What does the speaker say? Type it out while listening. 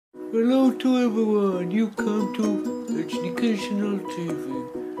Hello to everyone, you come to Educational TV.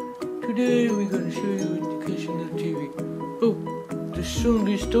 Today we're gonna show you Educational TV. Oh, the song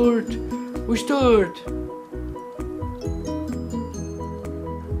is start. We start!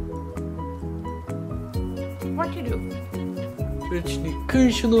 What you do?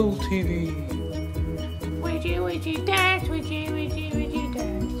 Educational TV. Witchy dance, witchy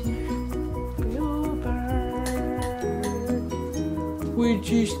dance. Bluebird.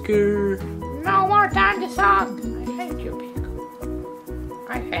 Witchy scare. No more time the song. I hate you, pig.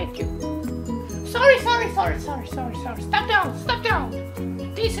 I hate you. Sorry. Stop down.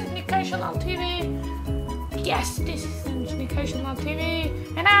 This is Educational TV. Yes, this is Educational TV.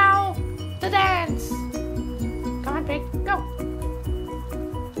 And now, the dance. Come on, pig, go.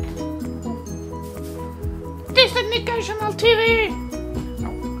 This is Educational TV.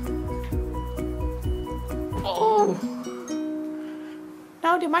 Oh.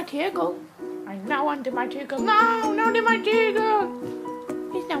 Now the mighty eagle. I now want the mighty eagle. No, the mighty eagle.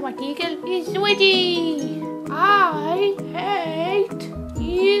 It's not mighty eagle. It's Woody. I hate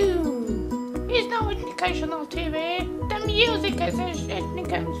you. It's now Educational TV. The music is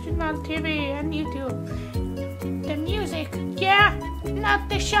Educational TV and YouTube. The music, yeah, not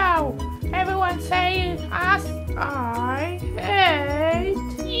the show. Everyone say us. I hate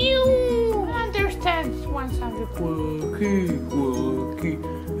you. Understands one sound. Quacky.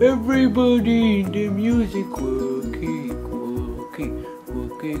 Everybody in the music. Quacky.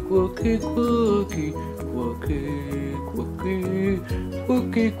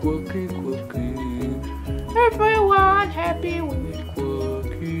 Everyone happy with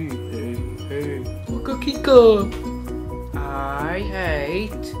Quacky. Hey. Quacky. I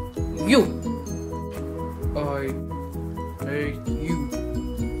hate you. I hate you.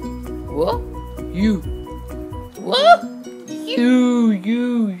 What? You. What? You.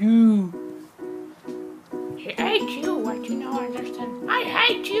 He hates you, what you know, understand? I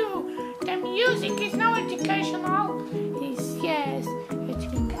hate you. The music is now educational. Yes,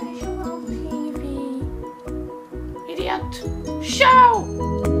 educational TV. Idiot. Show.